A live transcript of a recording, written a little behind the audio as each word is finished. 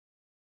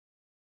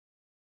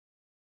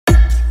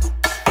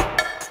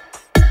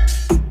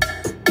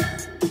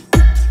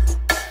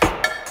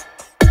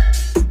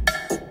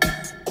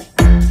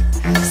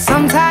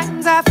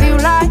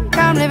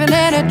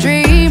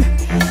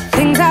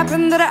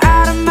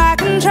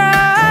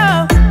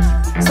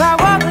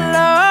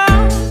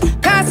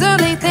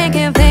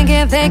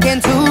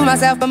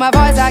myself, but my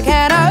voice I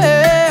cannot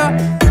hear.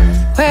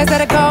 Where's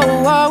that it go?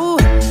 Whoa,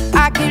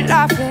 I keep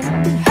laughing,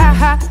 ha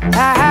ha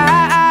ha ha.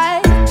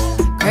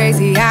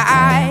 Crazy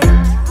eye,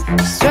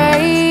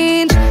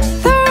 strange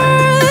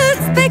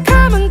thoughts, they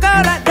come and go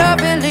like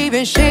nothing,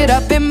 leaving shit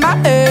up in my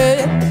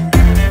head.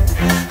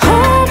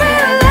 Home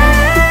at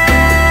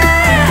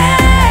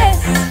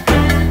last,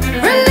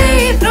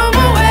 relief, no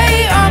more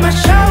weight on my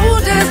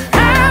shoulders.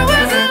 I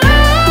was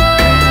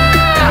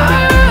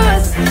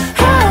lost,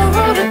 I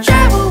rode to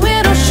travel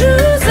with no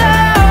shoes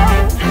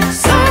on.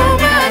 So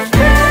much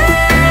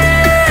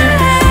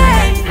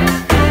pain.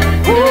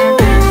 Ooh,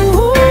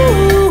 ooh,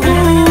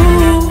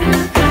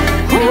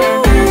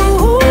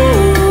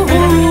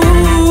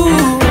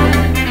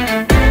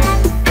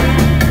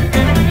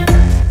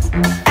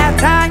 At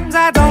times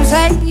I don't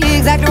say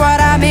exactly what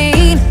I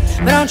mean,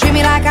 but don't treat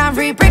me like I'm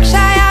free, brick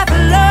shy off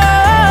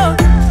alone.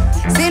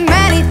 Seen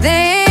many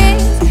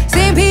things,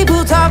 seen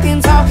people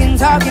talking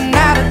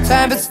out of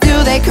turn, but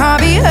still they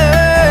can't be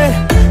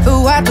heard. But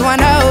what do I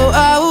know?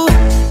 Oh,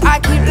 I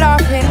keep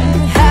laughing,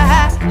 ha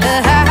ha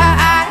ha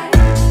ha.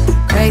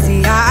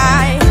 Crazy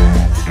eye,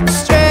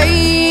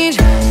 strange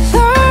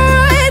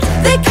thoughts,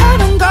 they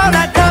come and go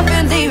like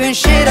nothing, leaving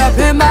shit up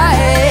in my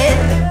head.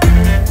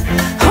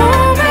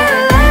 Home at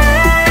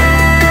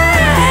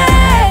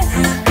last,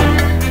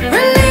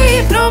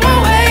 relief, no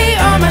more weight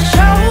on my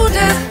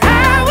shoulders. I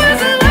was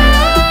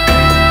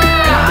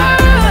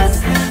lost,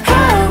 I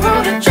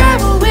rode to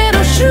travel with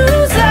no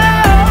shoes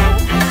on.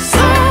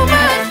 So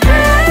much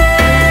pain.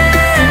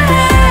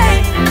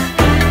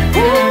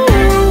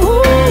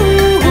 Ooh,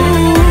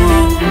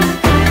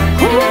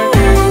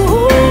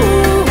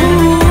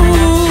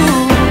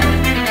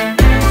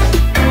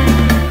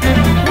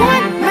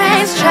 one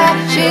man's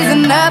trash is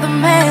another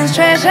man's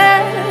treasure.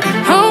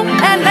 Home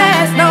at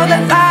last, know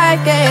that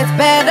life gets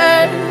better.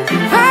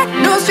 Right,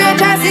 no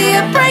stretch, I see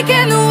it breaking.